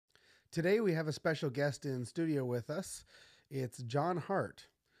Today we have a special guest in studio with us. It's John Hart.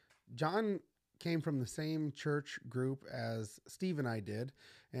 John came from the same church group as Steve and I did,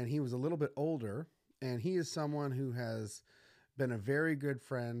 and he was a little bit older, and he is someone who has been a very good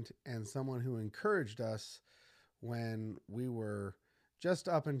friend and someone who encouraged us when we were just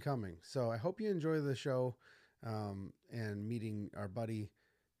up and coming. So I hope you enjoy the show and meeting our buddy,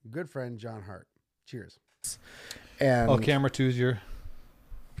 good friend, John Hart. Cheers. And camera 2 is your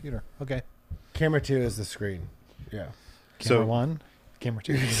computer. Okay. Camera 2 is the screen. Yeah. Camera 1, camera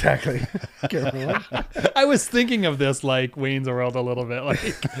 2. Exactly. Camera 1. I was thinking of this like Wayne's World a little bit.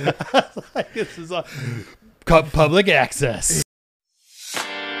 Like this is a public access.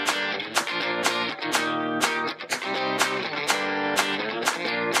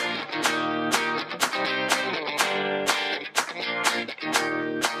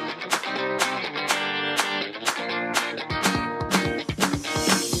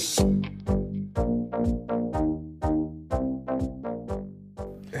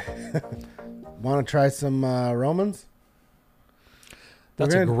 Want to try some Romans?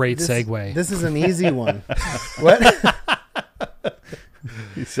 That's a great segue. This is an easy one. What?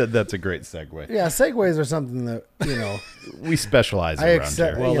 He said that's a great segue. Yeah, segues are something that, We specialize I around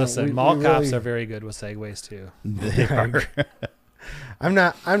accept- here. Well, we listen, mall cops really- are very good with segues too. They are. I'm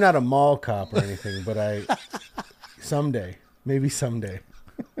not a mall cop or anything, but maybe someday.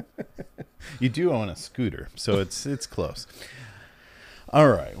 You do own a scooter, so it's close. All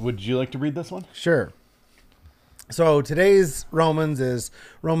right. Would you like to read this one? Sure. So today's Romans is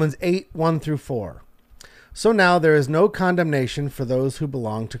Romans 8, 1 through 4. So now there is no condemnation for those who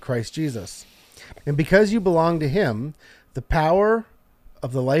belong to Christ Jesus. And because you belong to him, the power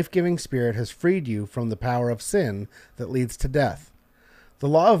of the life-giving Spirit has freed you from the power of sin that leads to death. The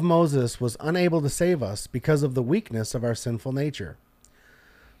law of Moses was unable to save us because of the weakness of our sinful nature.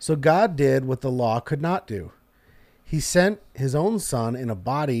 So God did what the law could not do. He sent his own Son in a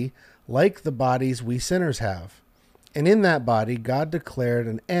body like the bodies we sinners have. And in that body, God declared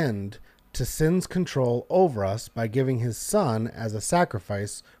an end to sin's control over us by giving his Son as a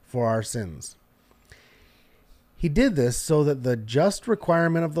sacrifice for our sins. He did this so that the just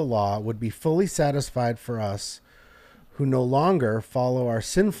requirement of the law would be fully satisfied for us who no longer follow our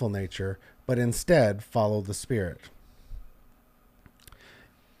sinful nature, but instead follow the Spirit.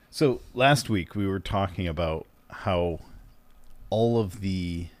 So last week we were talking about how all of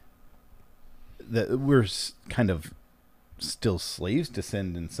that we're kind of still slaves to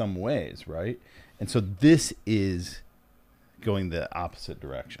sin in some ways, right? And so this is going the opposite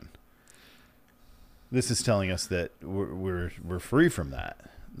direction. This is telling us that we're free from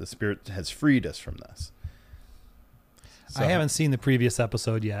that. The Spirit has freed us from this. So, I haven't seen the previous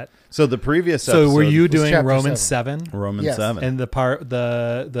episode yet. So the previous episode. So were you was doing chapter Romans 7? 7? Romans Yes. 7. And the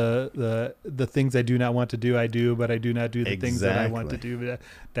things I do not want to do, I do, but I do not do the things that I want to do.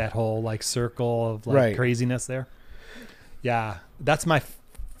 That whole like circle of like Right. craziness there. Yeah, that's my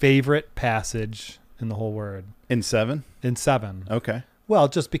favorite passage in the whole Word. In 7? In 7. Okay. Well,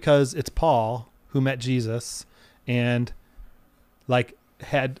 just because it's Paul who met Jesus and like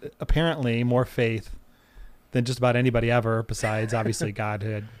had apparently more faith than just about anybody ever, besides obviously God who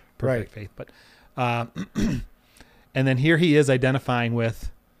had perfect faith. But and then here he is identifying with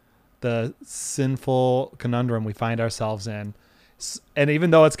the sinful conundrum we find ourselves in. And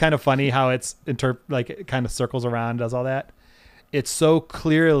even though it's kind of funny how it's it kind of circles around, does all that, it so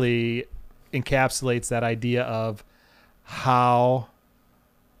clearly encapsulates that idea of how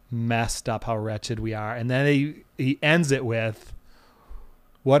messed up, how wretched we are. And then he ends it with,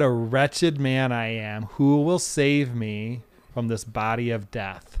 what a wretched man I am. Who will save me from this body of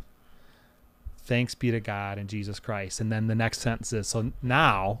death? Thanks be to God and Jesus Christ. And then the next sentence is, so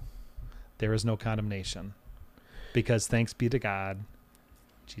now there is no condemnation because thanks be to God,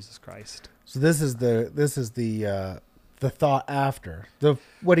 Jesus Christ. So this is the thought after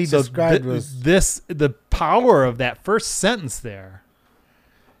what he described was the power of that first sentence there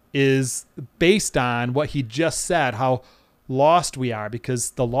is based on what he just said, how lost we are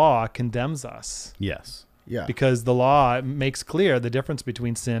because the law condemns us. Yes. yeah Because the law makes clear the difference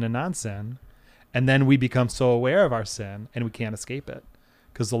between sin and non-sin. And then we become so aware of our sin and we can't escape it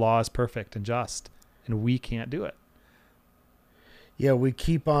because the law is perfect and just and we can't do it. Yeah, we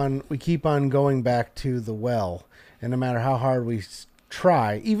keep on going back to the well, and no matter how hard we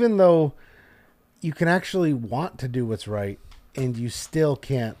try, even though you can actually want to do what's right and you still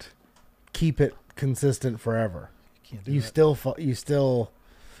can't keep it consistent forever. You still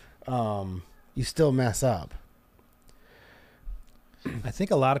mess up. I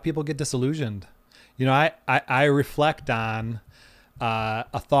think a lot of people get disillusioned. You know, I reflect on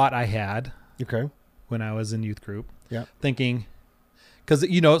a thought I had Okay. when I was in youth group, Yeah. thinking, because,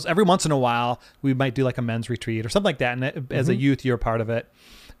 you know, every once in a while we might do like a men's retreat or something like that. And as a youth, you're a part of it.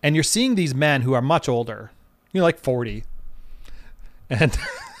 And you're seeing these men who are much older, you know, like 40. And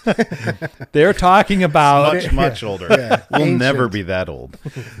they're talking about Much older. Yeah. We'll Ancient. never be that old.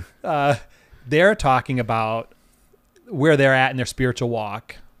 they're talking about where they're at in their spiritual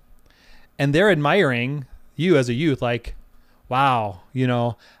walk. And they're admiring you as a youth, like, wow, you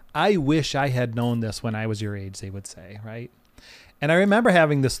know, I wish I had known this when I was your age, they would say, right? And I remember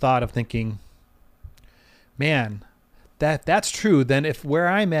having this thought of thinking, man, that's true. Then if where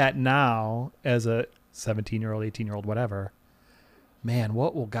I'm at now as a 17-year-old, 18-year-old, whatever, man,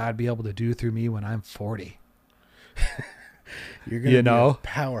 what will God be able to do through me when I'm 40? You're going to You be know? a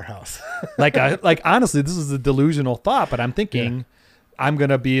powerhouse. like honestly, this is a delusional thought, but I'm thinking I'm going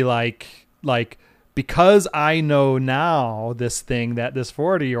to be like, because I know now this thing that this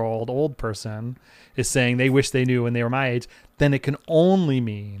 40-year-old old person is saying they wish they knew when they were my age, then it can only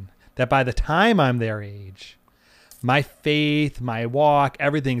mean that by the time I'm their age, my faith, my walk,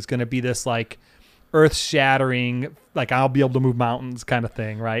 everything's going to be this like earth shattering, like I'll be able to move mountains kind of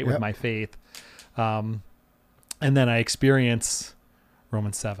thing, right? With my faith. And then I experience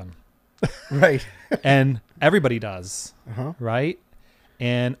Romans 7. Right. And everybody does, Uh-huh. right?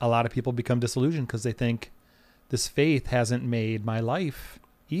 And a lot of people become disillusioned because they think this faith hasn't made my life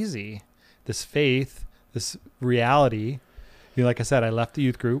easy. This faith, this reality, you know, like I said, I left the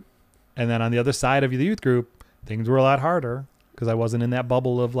youth group, and then on the other side of the youth group, things were a lot harder because I wasn't in that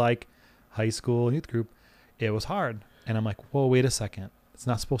bubble of like high school and youth group. It was hard. And I'm like, whoa, wait a second. It's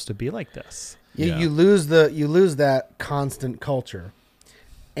not supposed to be like this. You lose that constant culture,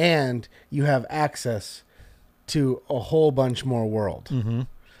 and you have access to a whole bunch more world. Mm-hmm.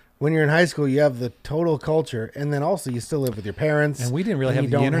 When you're in high school, you have the total culture, and then also you still live with your parents. And we didn't really and have you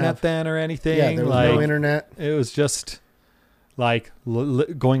the don't internet have- then or anything. Yeah, there was like, no internet. It was just like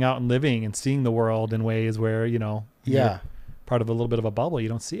going out and living and seeing the world in ways where, you know, Yeah. you're part of a little bit of a bubble. You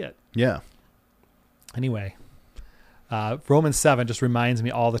don't see it. Yeah. Anyway, Romans 7 just reminds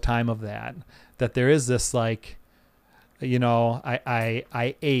me all the time of that there is this like, you know,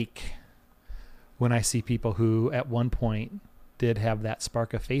 I ache when I see people who at one point did have that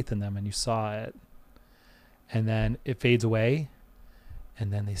spark of faith in them and you saw it, and then it fades away,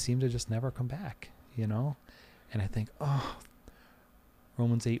 and then they seem to just never come back, you know? And I think, oh,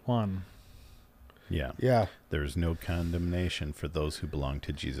 Romans 8:1. Yeah. Yeah. There is no condemnation for those who belong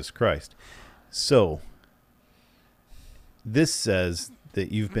to Jesus Christ. So, this says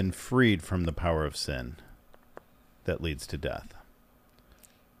that you've been freed from the power of sin that leads to death.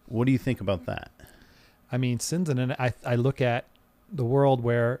 What do you think about that? I mean, sin's I look at the world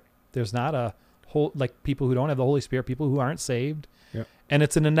where there's not a whole, like people who don't have the Holy Spirit, people who aren't saved. Yep. And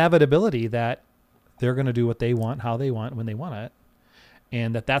it's an inevitability that they're going to do what they want, how they want, when they want it.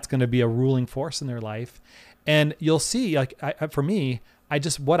 And that's going to be a ruling force in their life. And you'll see, like for me,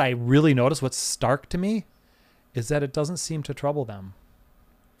 what I really notice, what's stark to me, is that it doesn't seem to trouble them.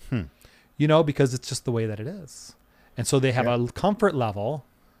 You know, because it's just the way that it is. And so they have a comfort level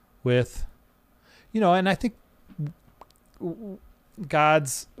with, you know, and I think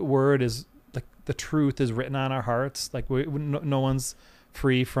God's word is like the truth is written on our hearts. Like no one's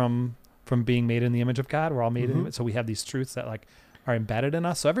free from being made in the image of God. We're all made in the image. So we have these truths that like are embedded in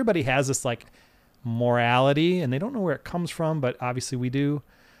us. So everybody has this like morality, and they don't know where it comes from, but obviously we do.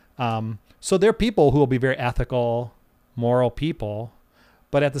 So there are people who will be very ethical, moral people,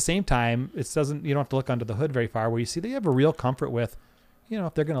 but at the same time, you don't have to look under the hood very far, where you see they have a real comfort with, you know,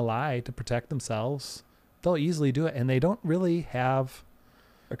 if they're going to lie to protect themselves, they'll easily do it. And they don't really have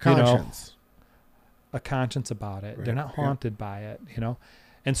A conscience. a conscience about it. Right. They're not haunted by it, you know?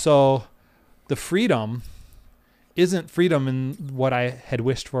 And so the freedom isn't freedom in what I had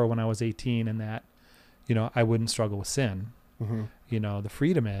wished for when I was 18, and that, you know, I wouldn't struggle with sin. Mm-hmm. You know, the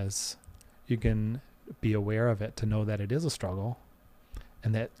freedom is you can be aware of it, to know that it is a struggle,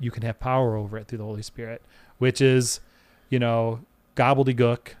 and that you can have power over it through the Holy Spirit, which is, you know,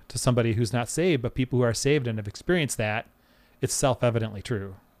 gobbledygook to somebody who's not saved, but people who are saved and have experienced that, it's self-evidently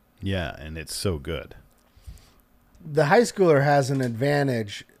true. Yeah, and it's so good. The high schooler has an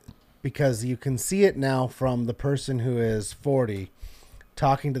advantage because you can see it now from the person who is 40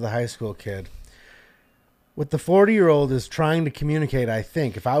 talking to the high school kid. What the 40-year-old is trying to communicate, I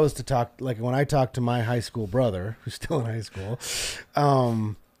think, if I was to talk, like when I talk to my high school brother, who's still in high school,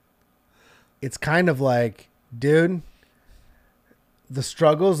 it's kind of like, dude, the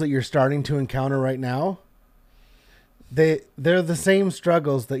struggles that you're starting to encounter right now, they're the same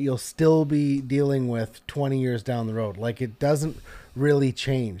struggles that you'll still be dealing with 20 years down the road. Like, it doesn't really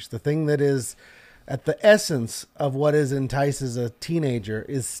change. The thing that is at the essence of what is entices a teenager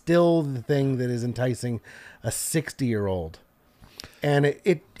is still the thing that is enticing a 60-year-old. And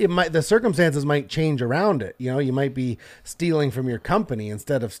it might, the circumstances might change around it. You know, you might be stealing from your company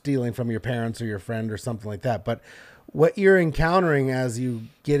instead of stealing from your parents or your friend or something like that. But what you're encountering as you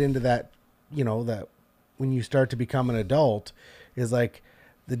get into that, you know, that when you start to become an adult is like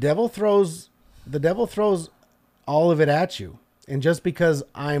the devil throws all of it at you. And just because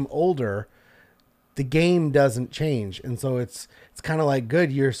I'm older, the game doesn't change. And so it's kind of like,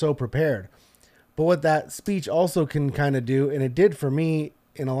 good, you're so prepared. But what that speech also can kind of do, and it did for me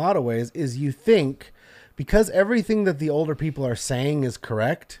in a lot of ways, is you think because everything that the older people are saying is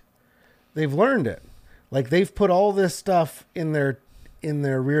correct, they've learned it. Like they've put all this stuff in their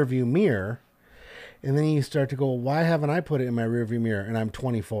rearview mirror. And then you start to go, why haven't I put it in my rearview mirror and I'm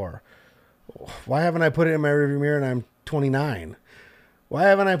 24? Why haven't I put it in my rearview mirror and I'm 29? Why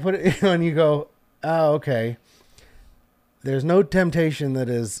haven't I put it, and you go, oh, okay. There's no temptation that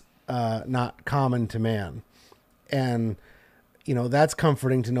is not common to man. And, you know, that's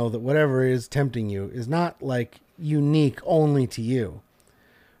comforting to know that whatever is tempting you is not like unique only to you.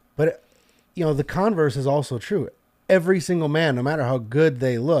 But, you know, the converse is also true. Every single man, no matter how good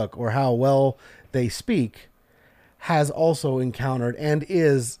they look or how well they speak, has also encountered and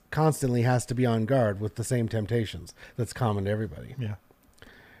is constantly has to be on guard with the same temptations that's common to everybody. Yeah.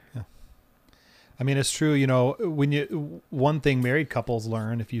 I mean, it's true. You know, one thing married couples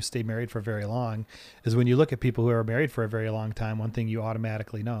learn if you stay married for very long is when you look at people who are married for a very long time, one thing you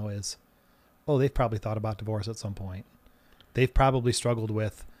automatically know is, oh, they've probably thought about divorce at some point. They've probably struggled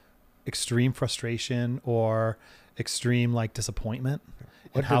with extreme frustration or extreme like disappointment.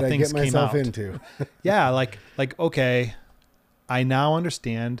 What did I get myself into? Yeah. Like, okay, I now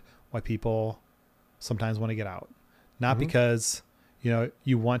understand why people sometimes want to get out, not because, you know,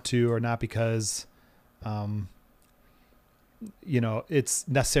 you want to, or not because, you know, it's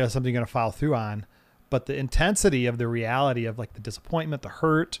necessarily something you're going to follow through on, but the intensity of the reality of like the disappointment, the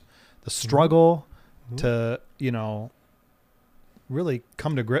hurt, the struggle to, you know, really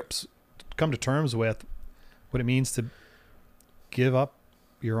come to terms with what it means to give up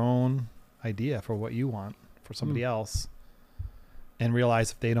your own idea for what you want for somebody else, and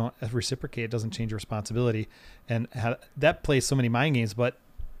realize if they don't reciprocate, it doesn't change your responsibility. And that plays so many mind games, but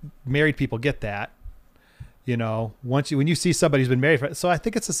married people get that, you know, when you see somebody who's been married so I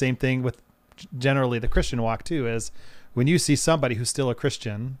think it's the same thing with generally the Christian walk too, is when you see somebody who's still a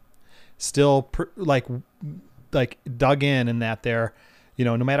Christian, still like dug in that they're, you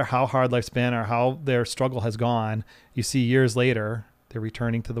know, no matter how hard life's been or how their struggle has gone, you see years later, they're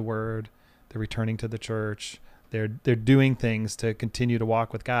returning to the word, they're returning to the church, they're doing things to continue to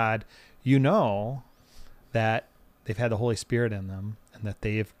walk with God. You know that they've had the Holy Spirit in them and that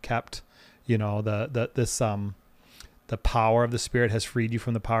they've kept, you know, the power of the Spirit has freed you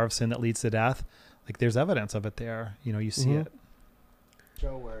from the power of sin that leads to death. Like there's evidence of it there. You know, you see it.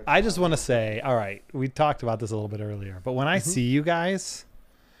 I just want to say, all right, we talked about this a little bit earlier, but when I see you guys,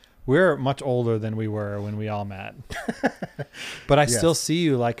 we're much older than we were when we all met. But I still see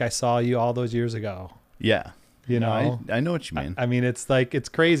you like I saw you all those years ago. Yeah. You know, I know what you mean. I mean, it's like, it's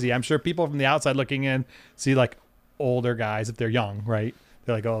crazy. I'm sure people from the outside looking in see like older guys if they're young, right?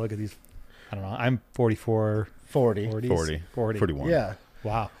 They're like, oh, look at these. I don't know. I'm 44, 41. Yeah.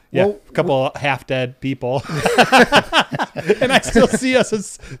 Wow. Yeah. Well, a couple of half dead people. And I still see us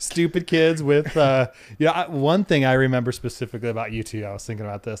as stupid kids with, one thing I remember specifically about you two, I was thinking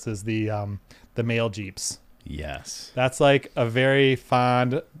about this, is the mail Jeeps. Yes. That's like a very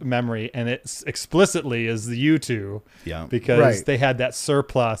fond memory, and it explicitly is the you two. Yeah. Because they had that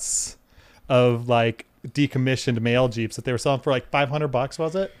surplus of like decommissioned mail Jeeps that they were selling for like $500,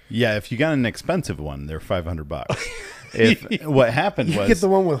 was it? Yeah, if you got an expensive one, they're $500. If what happened was, you get the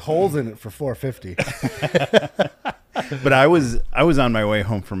one with holes in it for $450. But I was on my way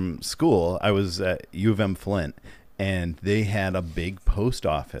home from school. I was at U of M Flint, and they had a big post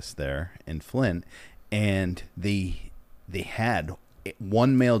office there in Flint, and they had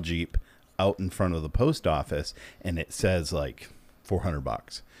one mail Jeep out in front of the post office, and it says like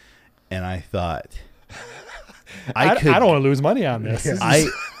 $400. And I thought, I don't want to lose money on this.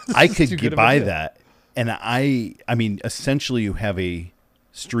 I could buy that. And I mean, essentially you have a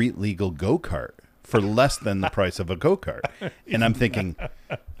street legal go-kart for less than the price of a go-kart. And I'm thinking,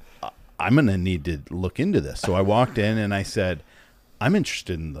 I'm going to need to look into this. So I walked in and I said, I'm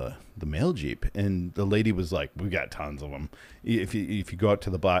interested in the mail Jeep. And the lady was like, we got tons of them. If you go out to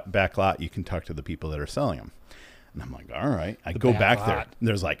the back lot, you can talk to the people that are selling them. And I'm like, all right. I go back there.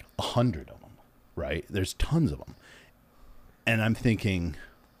 There's like 100 of them, right? There's tons of them. And I'm thinking,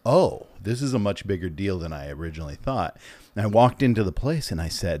 oh, this is a much bigger deal than I originally thought. And I walked into the place and I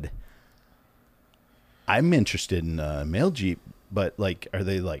said, I'm interested in a mail Jeep, but like, are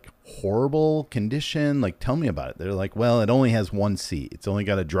they like horrible condition? Like, tell me about it. They're like, well, it only has one seat. It's only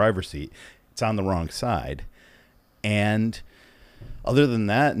got a driver's seat. It's on the wrong side. And other than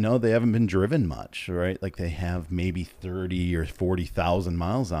that, no, they haven't been driven much, right? Like they have maybe 30 or 40,000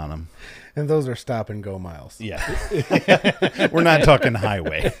 miles on them. And those are stop and go miles. Yeah. We're not talking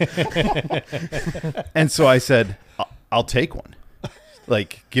highway. And so I said, I'll take one.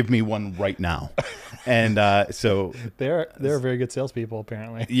 Like, give me one right now. And so They're very good salespeople,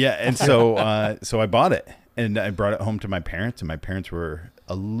 apparently. yeah, and so so I bought it and I brought it home to my parents, and my parents were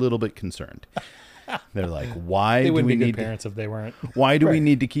a little bit concerned. They're like, "Why They do wouldn't we be good need? parents if they weren't. Why do we Right.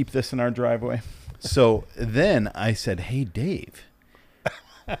 need to keep this in our driveway?" So then I said, "Hey, Dave,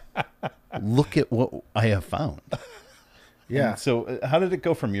 look at what I have found." Yeah. And so how did it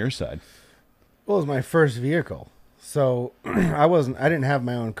go from your side? Well, it was my first vehicle. So I didn't have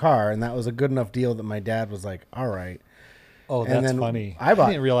my own car, and that was a good enough deal that my dad was like, all right. Oh, And that's then funny. I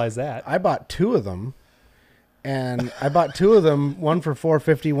didn't realize that. I bought two of them, and I bought two of them, one for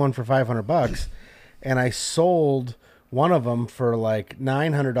 $450, one for $500, and I sold one of them for like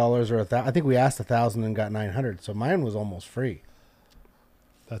 $900 or I think we asked $1,000 and got $900. So mine was almost free.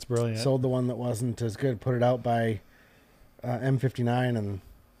 That's brilliant. Sold the one that wasn't as good, put it out by M59 and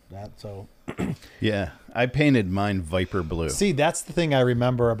that. So Yeah, I painted mine Viper blue. See, that's the thing I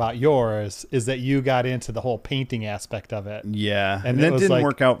remember about yours is that you got into the whole painting aspect of it. Yeah, And and it that was didn't like,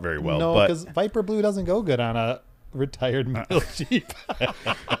 work out very well. No, but because Viper Blue doesn't go good on a retired male Jeep.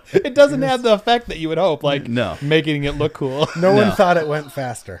 It doesn't have the effect that you would hope, like No. making it look cool. no one No. thought it went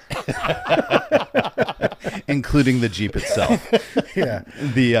faster. including the Jeep itself. Yeah.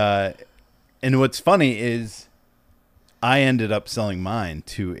 And what's funny is I ended up selling mine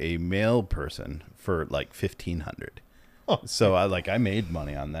to a male person for like $1,500. Oh. So I made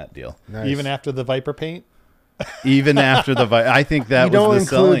money on that deal. Nice. Even after the Viper paint. Even after I think that you don't was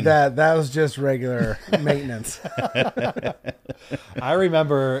the include selling. that. That was just regular maintenance. I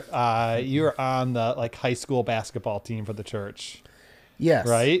remember you were on the like high school basketball team for the church, Yes.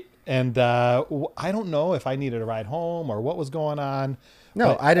 right? And I don't know if I needed a ride home or what was going on. No,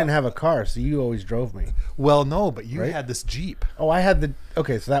 But- I didn't have a car, so you always drove me. Well, no, but you Right? had this Jeep. Oh, I had the.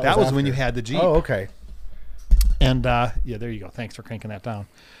 Okay, so that That was after. when you had the Jeep. Oh, okay. And yeah, there you go. Thanks for cranking that down.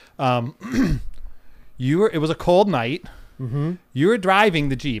 It was a cold night. Mm-hmm. You were driving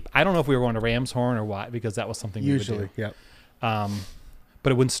the Jeep. I don't know if we were going to Ram's Horn or what, because that was something we Usually, would yep. do.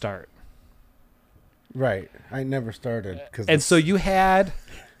 But it wouldn't start. Right. I never started because. And so you had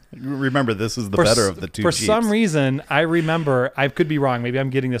Remember, this is the for better s- of the two For Jeeps. some reason, I remember. I could be wrong. Maybe I'm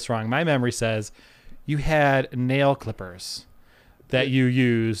getting this wrong. My memory says you had nail clippers that you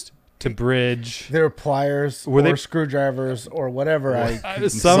used to bridge there were pliers Were or they- screwdrivers or whatever.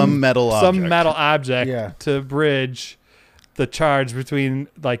 Some metal object. some metal object Yeah. to bridge the charge between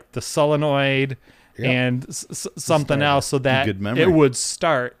like the solenoid Yep. and something starter. else so that Good memory. it would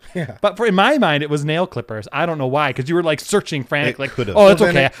start. Yeah. But in my mind, it was nail clippers. I don't know why, because you were like searching frantically. Like, could've. oh, it's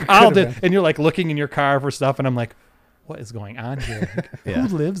Well, then okay. it I'll could've do. been. And you're like looking in your car for stuff, and I'm like, what is going on here? Like, Yeah.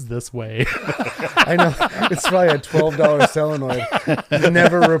 Who lives this way? I know it's probably a $12 solenoid.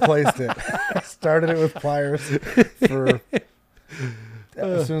 Never replaced it. Started it with pliers for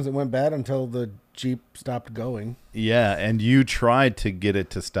as soon as it went bad until the Jeep stopped going. Yeah, and you tried to get it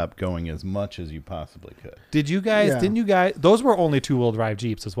to stop going as much as you possibly could. Did you guys? Yeah. Didn't you guys? Those were only 2-wheel drive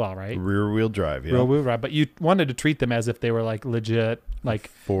Jeeps as well, right? Rear wheel drive, yeah. Real wheel drive, but you wanted to treat them as if they were like legit, like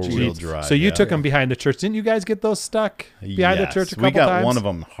 4-wheel Jeeps. drive. So you yeah. took them behind the church. Didn't you guys get those stuck behind the Yes, church a couple we got times? one of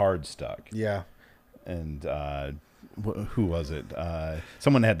them hard stuck. Yeah. And who was it?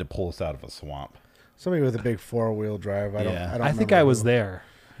 Someone had to pull us out of a swamp. Somebody with a big 4-wheel drive. I don't. Yeah. I don't. I think remember I was who. there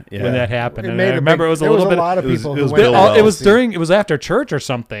Yeah. when that happened. It And made I a remember big, it was a there little was bit. a lot of it was- people it who was went. Bill out Wells. It was to see- during. It was after church or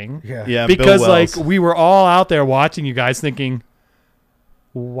something. Yeah. Yeah, Because Bill like Wells. we were all out there watching you guys, thinking,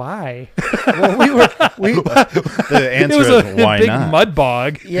 why? Well, we the answer it was is a why big not? mud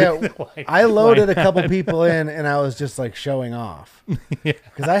bog. Yeah, Why- I loaded why a couple not? people in, and I was just like showing off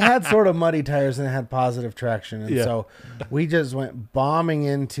because I had sort of muddy tires and it had positive traction, and Yeah. so we just went bombing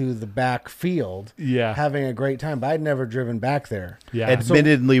into the back field, Yeah. having a great time. But I'd never driven back there. Yeah.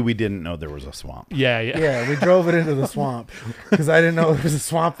 Admittedly, we didn't know there was a swamp. Yeah. Yeah. Yeah, we drove it into the swamp because I didn't know there was a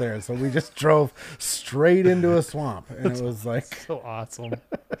swamp there, so we just drove straight into a swamp, and it was like, So awesome.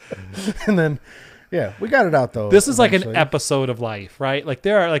 and then. Yeah, we got it out though. This is like an eventually. episode of life, right? Like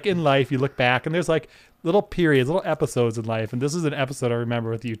there are like in life, you look back and there's like little periods, little episodes in life, and this is an episode I remember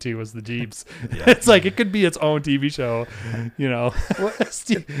with you too. Was the Jeeps? It's like it could be its own TV show, you know.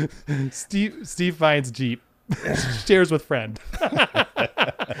 Steve finds Jeep, shares with friend.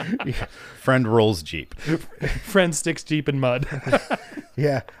 Friend rolls Jeep. Friend sticks Jeep in mud.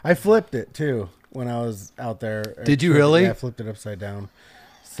 Yeah, I flipped it too when I was out there. Did you really? Yeah, I flipped it upside down.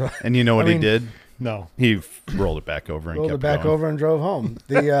 So And you know what he did? No, He rolled it back over and rolled kept it back going. over and drove home.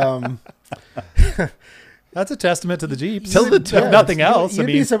 The that's a testament to the Jeeps. Tell the If tale. nothing else. I I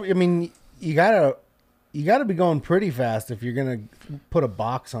mean, mean, you gotta be going pretty fast if you're gonna put a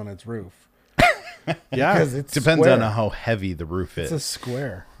box on its roof. yeah. Because it Depends on how heavy the roof it's a is.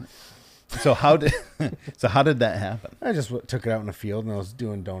 square. So how did that happen? I just took it out in the field and I was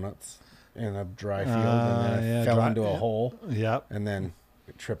doing donuts in a dry field and then I fell into a hole Yep. and then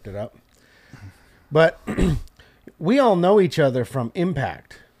it tripped it up. But we all know each other from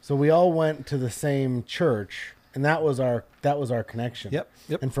Impact, so we all went to the same church, and that was our connection. Yep.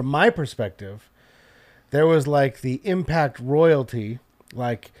 And from my perspective, there was like the Impact royalty,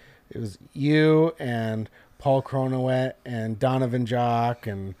 like it was you and Paul Cronowet and Donovan Jock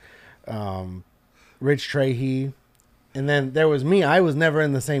and Rich Trahey, and then there was me. I was never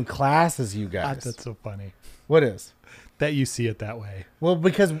in the same class as you guys. That's so funny What is? that you see it that way. Well,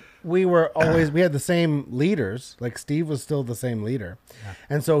 because we had the same leaders. Like Steve was still the same leader. Yeah.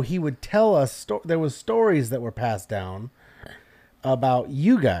 And so he would tell us, there was stories that were passed down about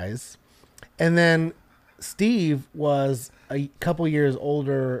you guys. And then Steve was a couple years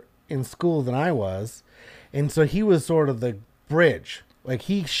older in school than I was. And so he was sort of the bridge. Like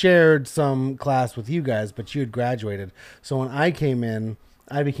he shared some class with you guys, but you had graduated. So when I came in,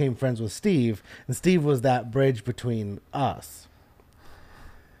 I became friends with Steve, and Steve was that bridge between us.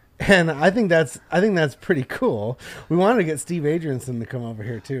 And I think that's pretty cool. We wanted to get Steve Adrianson to come over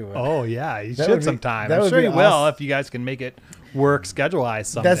here too. Oh yeah, you That should would be- sometime. that I'm would sure be you will awesome. if you guys can make it work schedule-wise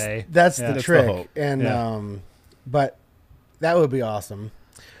someday. That's Yeah. the That's trick. the hope. And Yeah. but that would be awesome.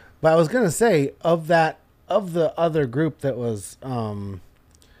 But I was gonna say of the other group that was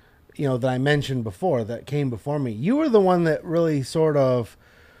that I mentioned before that came before me, you were the one that really sort of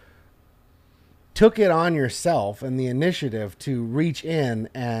took it on yourself and the initiative to reach in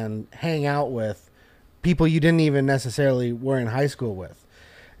and hang out with people you didn't even necessarily were in high school with.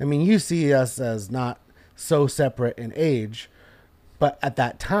 I mean, you see us as not so separate in age, but at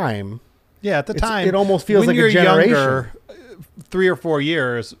that time, Yeah, at the time, it almost feels when like a you're generation. Younger, 3 or 4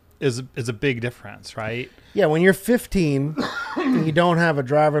 years is a big difference, right? Yeah, when you're 15 and you don't have a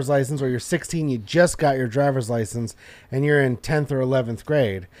driver's license, or you're 16, you just got your driver's license, and you're in 10th or 11th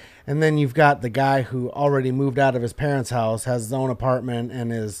grade, and then you've got the guy who already moved out of his parents' house, has his own apartment,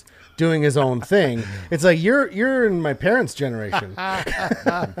 and is doing his own thing. It's like you're in my parents' generation,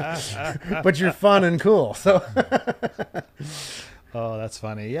 but you're fun and cool. So Oh, that's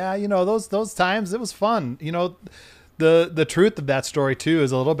funny. Yeah, those times it was fun. The truth of that story too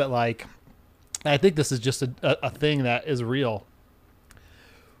is a little bit like, I think this is just a thing that is real.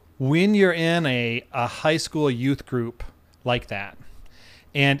 When you're in a high school youth group like that,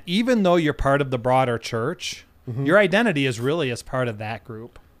 and even though you're part of the broader church, your identity is really as part of that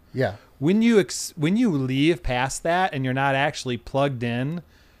group. yeah, When you leave past that and you're not actually plugged in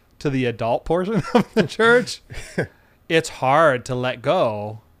to the adult portion of the church, it's hard to let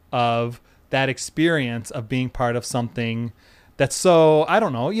go of that experience of being part of something that's so, I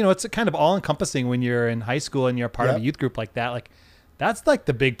don't know, it's kind of all encompassing when you're in high school and you're part of a youth group like that. Like that's like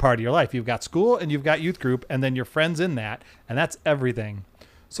the big part of your life. You've got school and you've got youth group and then your friends in that, and that's everything.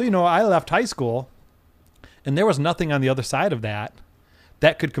 So, I left high school and there was nothing on the other side of that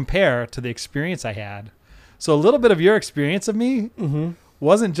could compare to the experience I had. So a little bit of your experience of me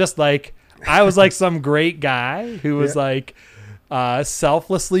wasn't just like, I was like some great guy who was like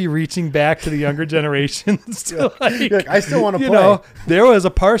selflessly reaching back to the younger generations. To like, I still want to play. There was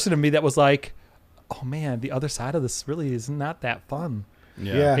a person of me that was like, oh man, the other side of this really is not that fun.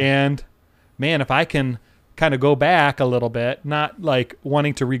 Yeah. And man, if I can kind of go back a little bit, not like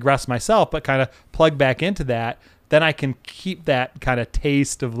wanting to regress myself, but kind of plug back into that, then I can keep that kind of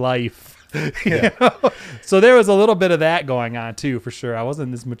taste of life. So there was a little bit of that going on too, for sure. I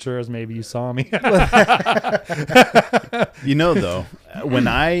wasn't as mature as maybe you saw me. Though, when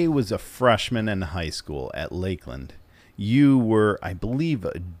I was a freshman in high school at Lakeland, you were, I believe,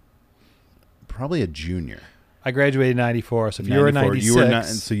 probably a junior. I graduated in 94, so if you were 96. You were not,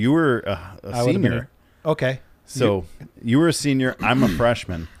 so you were a senior. Okay. So you were a senior. I'm a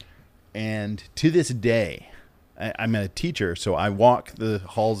freshman. And to this day, I'm a teacher, so I walk the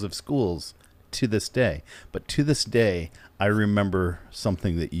halls of schools to this day. But to this day, I remember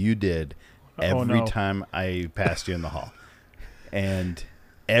something that you did every time I passed you in the hall. And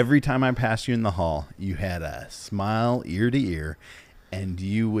every time I passed you in the hall, you had a smile ear to ear, and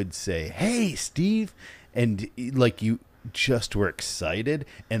you would say, "Hey, Steve," and like you just were excited.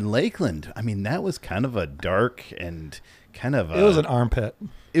 And Lakeland, I mean, that was kind of a dark and kind of it was an armpit.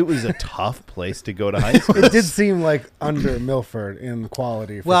 It was a tough place to go to high school. It did seem like under Milford in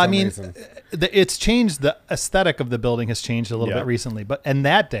quality. For Well, I some mean, reason. it's changed. The aesthetic of the building has changed a little bit recently, but in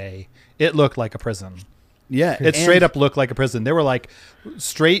that day, it looked like a prison. Yeah, It straight up looked like a prison. There were like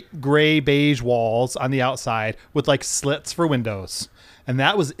straight gray beige walls on the outside with like slits for windows, and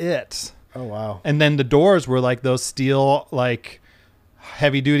that was it. Oh wow! And then the doors were like those steel, like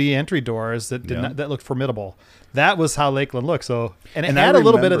heavy duty entry doors that that looked formidable. That was how Lakeland looked. So, and it had a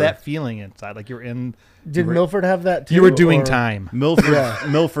little bit of that feeling inside, like you're in. Did Milford have that too? You were doing time.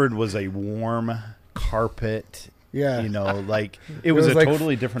 Milford was a warm carpet. Yeah, you know, like it was a like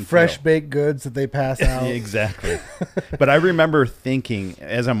totally different fresh feel. baked goods that they pass out. Exactly. But I remember thinking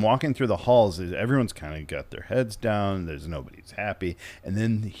as I'm walking through the halls, everyone's kind of got their heads down. There's nobody's happy, and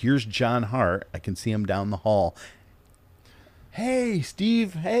then here's John Hart. I can see him down the hall. Hey,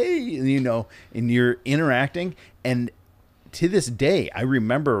 Steve. Hey, you know, and you're interacting. And to this day, I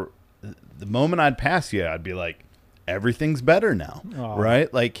remember the moment I'd pass you, I'd be like, everything's better now. Aww.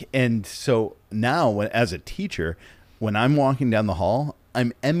 Right? Like, and so now when, as a teacher, when I'm walking down the hall,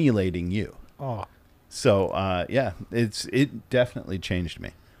 I'm emulating you. Oh, so yeah, it definitely changed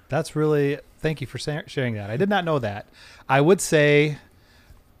me. That's really, thank you for sharing that. I did not know that. I would say,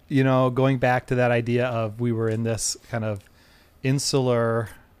 you know, going back to that idea of we were in this kind of insular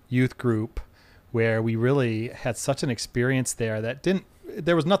youth group where we really had such an experience there that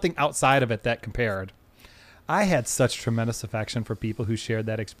there was nothing outside of it that compared. I had such tremendous affection for people who shared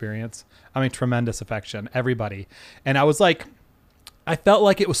that experience. I mean, tremendous affection, everybody. And I was like, I felt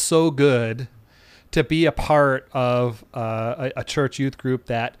like it was so good to be a part of a church youth group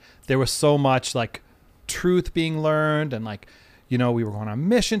that there was so much like truth being learned, and like, you know, we were going on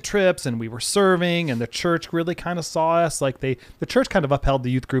mission trips and we were serving, and the church really kind of saw us. Like the church kind of upheld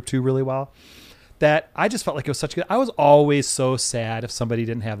the youth group too really well, that I just felt like it was such good. I was always so sad if somebody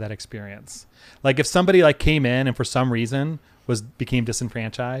didn't have that experience. Like if somebody like came in and for some reason became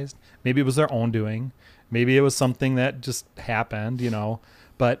disenfranchised, maybe it was their own doing. Maybe it was something that just happened, you know,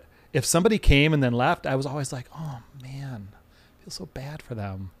 but if somebody came and then left, I was always like, oh man, I feel so bad for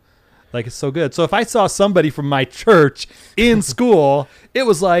them. Like, it's so good. So if I saw somebody from my church in school, it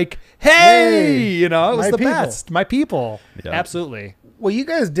was like, hey, you know, it was the best. My people. Yeah. Absolutely. Well, you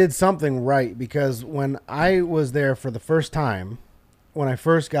guys did something right, because when I was there for the first time, when I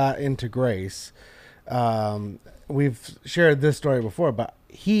first got into Grace, we've shared this story before, but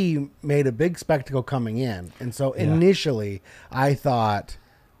he made a big spectacle coming in. And so initially I thought,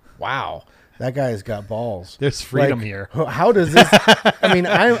 wow, that guy's got balls. There's freedom here. How does this? I mean,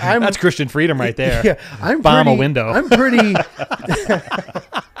 I'm that's Christian freedom right there. Yeah, I'm bomb pretty, a window. I'm pretty.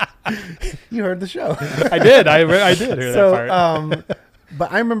 You heard the show. I did. I did hear that part.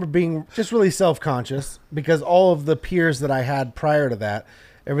 But I remember being just really self-conscious because all of the peers that I had prior to that,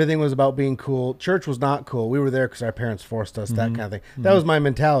 everything was about being cool. Church was not cool. We were there because our parents forced us, that kind of thing. That was my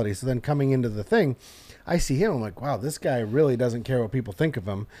mentality. So then coming into the thing, I see him. I'm like, wow, this guy really doesn't care what people think of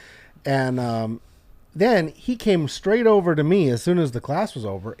him. And then he came straight over to me as soon as the class was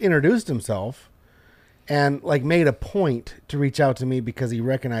over, introduced himself, and like made a point to reach out to me because he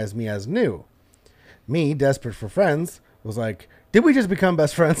recognized me as new. Me, desperate for friends, was like, did we just become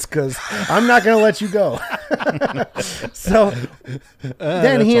best friends? Because I'm not going to let you go. So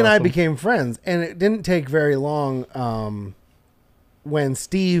then he and I became friends. And it didn't take very long when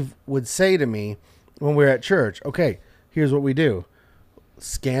Steve would say to me when we were at church, okay, here's what we do.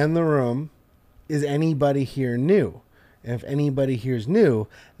 Scan the room. Is anybody here new? And if anybody here's new,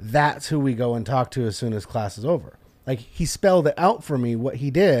 that's who we go and talk to as soon as class is over. Like, he spelled it out for me what he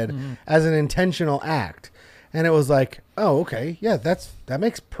did as an intentional act. And it was like, oh, okay, yeah, that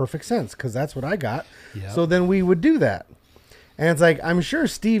makes perfect sense because that's what I got. Yep. So then we would do that. And it's like, I'm sure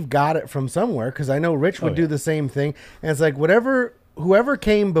Steve got it from somewhere because I know Rich would do the same thing. And it's like, whoever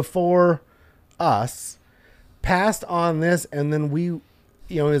came before us passed on this, and then we,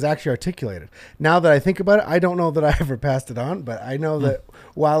 it was actually articulated. Now that I think about it, I don't know that I ever passed it on, but I know that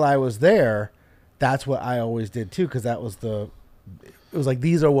while I was there, that's what I always did too, because it was like,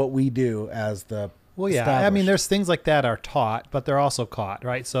 these are what we do as the Well, yeah. I mean, there's things like that are taught, but they're also caught,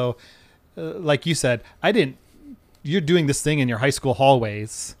 right? So, like you said, you're doing this thing in your high school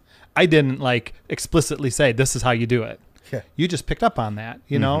hallways. I didn't like explicitly say, this is how you do it. Yeah. You just picked up on that,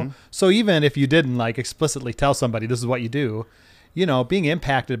 you know? So even if you didn't like explicitly tell somebody this is what you do, being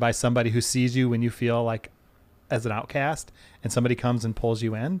impacted by somebody who sees you when you feel like as an outcast and somebody comes and pulls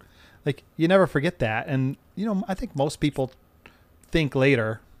you in, like you never forget that. And, I think most people think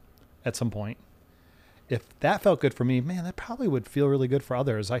later at some point, if that felt good for me, man, that probably would feel really good for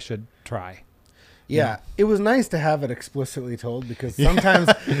others. I should try. Yeah, it was nice to have it explicitly told because sometimes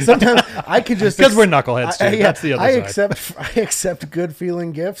I could just because we're knuckleheads too. That's the other side. I accept good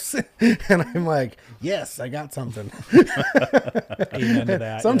feeling gifts, and I'm like, yes, I got something. Amen to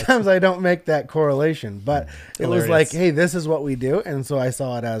that. Sometimes I don't make that correlation, but it was Hilarious. like, hey, this is what we do, and so I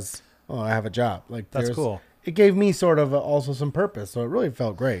saw it as, oh, I have a job. Like That's cool. It gave me sort of also some purpose, so it really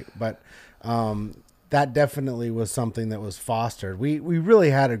felt great. But that definitely was something that was fostered. We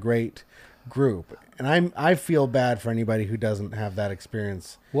really had a great group, and I feel bad for anybody who doesn't have that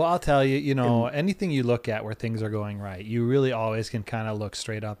experience. Well, I'll tell you, anything you look at where things are going right, you really always can kind of look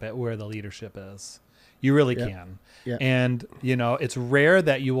straight up at where the leadership is. You really can. Yeah. And, it's rare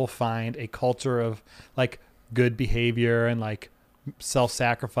that you will find a culture of like good behavior and like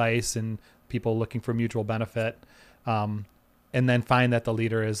self-sacrifice and people looking for mutual benefit. And then find that the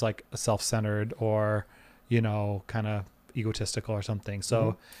leader is like self-centered or, kind of egotistical or something.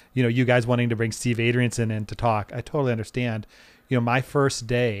 So, you guys wanting to bring Steve Adrianson in to talk, I totally understand. My first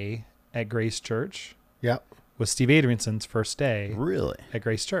day at Grace Church was Steve Adrianson's first day Really? at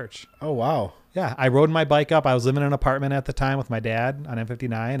Grace Church. Oh, wow. Yeah. I rode my bike up. I was living in an apartment at the time with my dad on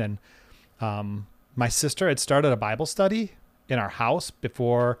M59. And my sister had started a Bible study in our house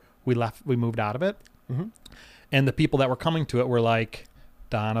before we moved out of it. Mm-hmm. And the people that were coming to it were like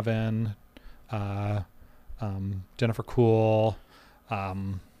Donovan, Jennifer Cool,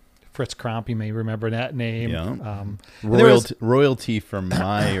 Fritz Cromp, you may remember that name. Yeah. Royalty from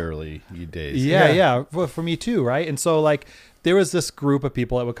my early days. Yeah. For me too, right? And so like there was this group of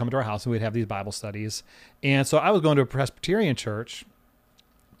people that would come to our house and we'd have these Bible studies. And so I was going to a Presbyterian church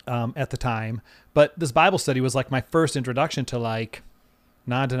at the time, but this Bible study was like my first introduction to like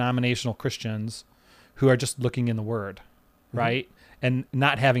non-denominational Christians who are just looking in the Word, right? And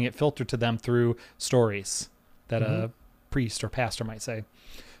not having it filtered to them through stories that a priest or pastor might say.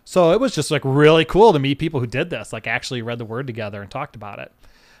 So it was just like really cool to meet people who did this, like actually read the Word together and talked about it.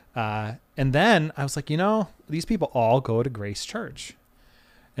 And then I was like, these people all go to Grace Church.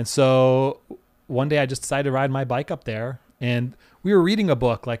 And so one day I just decided to ride my bike up there, and we were reading a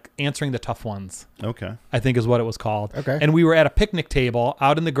book, like Answering the Tough Ones. Okay. I think is what it was called. Okay. And we were at a picnic table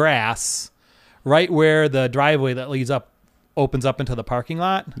out in the grass, right where the driveway that leads up opens up into the parking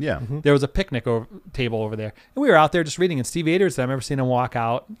lot. Yeah. There was a picnic table over there, and we were out there just reading. And Steve Aders, I've never seen him walk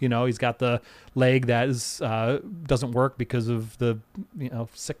out. He's got the leg that is doesn't work because of the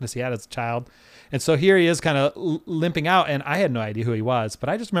sickness he had as a child, and so here he is, kind of limping out. And I had no idea who he was, but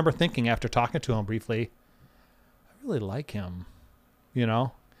I just remember thinking after talking to him briefly, I really like him,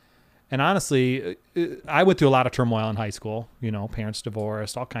 And honestly, I went through a lot of turmoil in high school. Parents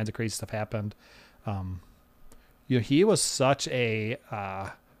divorced, all kinds of crazy stuff happened. He was such a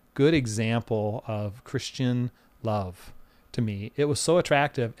good example of Christian love to me. It was so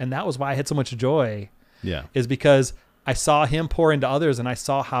attractive, and that was why I had so much joy. Yeah. Is because I saw him pour into others, and I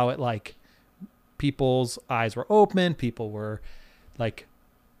saw how it like people's eyes were open, people were like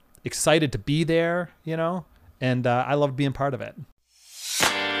excited to be there, and I loved being part of it.